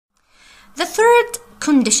The third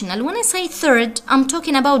conditional, when I say third, I'm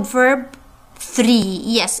talking about verb 3.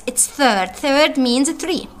 Yes, it's third. Third means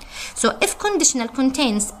 3. So if conditional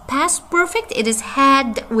contains past perfect, it is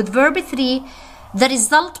had with verb 3. The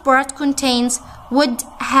result part contains would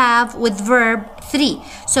have with verb 3.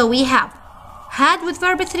 So we have had with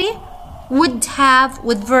verb 3, would have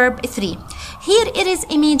with verb 3. Here it is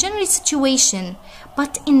imaginary situation,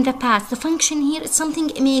 but in the past. The function here is something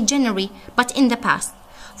imaginary, but in the past.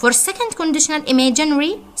 For second conditional,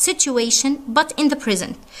 imaginary situation, but in the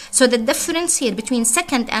present. So the difference here between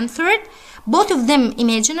second and third, both of them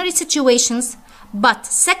imaginary situations, but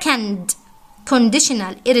second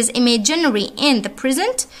conditional, it is imaginary in the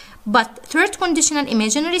present, but third conditional,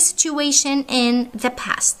 imaginary situation in the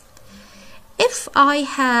past. If I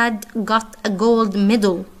had got a gold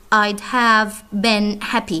medal, I'd have been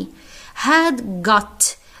happy. Had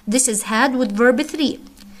got, this is had with verb 3.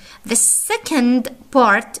 The second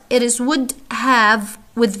part, it is would have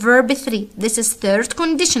with verb 3. This is third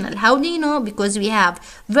conditional. How do you know? Because we have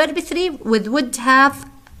verb 3 with would have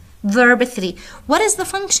verb 3. What is the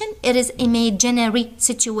function? It is imaginary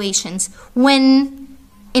situations when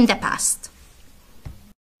in the past.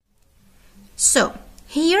 So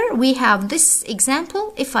here we have this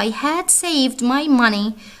example. If I had saved my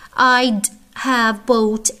money, I'd have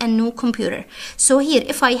bought a new computer. So here,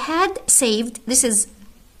 if I had saved, this is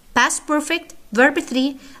past perfect, verb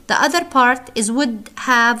 3. The other part is would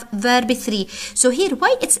have verb 3. So here,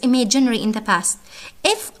 why it's imaginary in the past?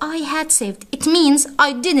 If I had saved, it means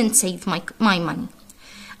I didn't save my money.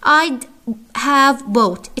 I'd have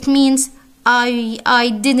bought, it means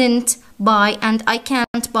I didn't buy, and I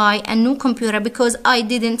can't buy a new computer because I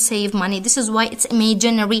didn't save money. This is why it's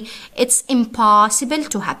imaginary. It's impossible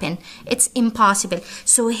to happen. It's impossible.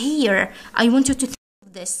 So here I want you to think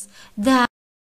of this, that